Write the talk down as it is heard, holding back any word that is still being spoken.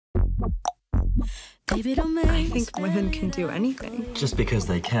Baby, don't make I think women can do anything. Just because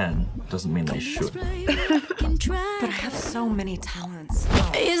they can doesn't mean they should. But I have so many talents.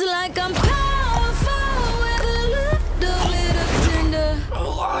 it's like I'm powerful with a little bit of tender.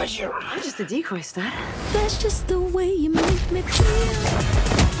 I'm just a decoy stud. That's just the way you make me feel.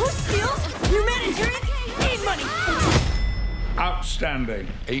 Who steals humanitarian aid money? Outstanding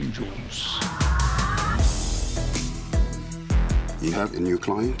angels. You have a new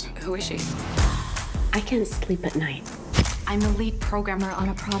client? Who is she? I can't sleep at night. I'm the lead programmer on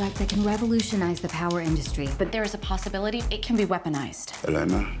a product that can revolutionize the power industry. But there is a possibility it can be weaponized.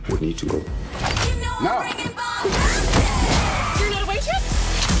 Elena, we need to go. No! You're not a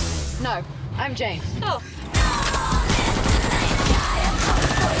waitress? No, I'm Jane. Oh.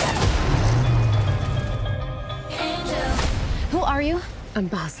 Who are you? I'm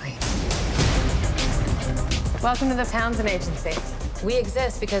Bosley. Welcome to the Townsend Agency. We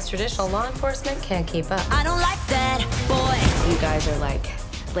exist because traditional law enforcement can't keep up. I don't like that, boy. You guys are like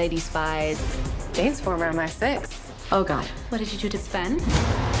lady spies. Jane's former MI6. Oh, God. What did you do to Sven?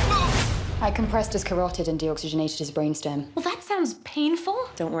 I compressed his carotid and deoxygenated his brainstem. Well, that sounds painful.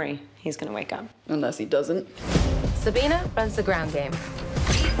 Don't worry, he's gonna wake up. Unless he doesn't. Sabina runs the ground game.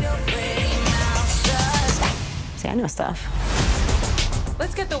 See, I know stuff.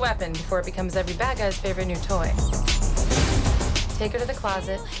 Let's get the weapon before it becomes every bad guy's favorite new toy. Take her to the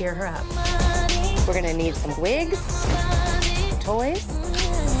closet, gear her up. We're gonna need some wigs, toys,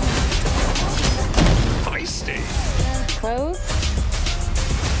 Feisty. clothes.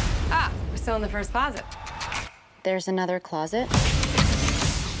 Ah, we're still in the first closet. There's another closet.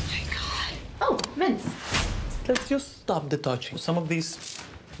 Oh, mints. Let's just stop the touching. Some of these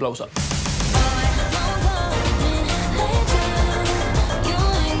blows up.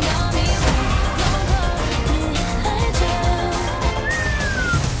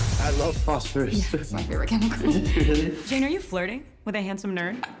 I love phosphorus. It's my favorite chemical. Jane, are you flirting with a handsome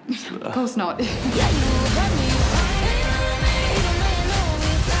nerd? Of course not.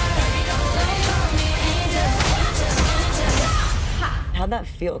 How'd that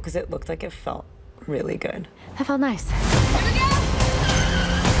feel? Because it looked like it felt really good. That felt nice.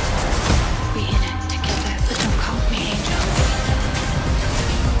 We in it together, but don't call me angel.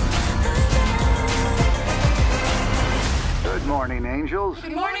 Good morning, angels.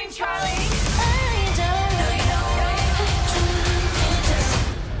 Good morning, Charlie.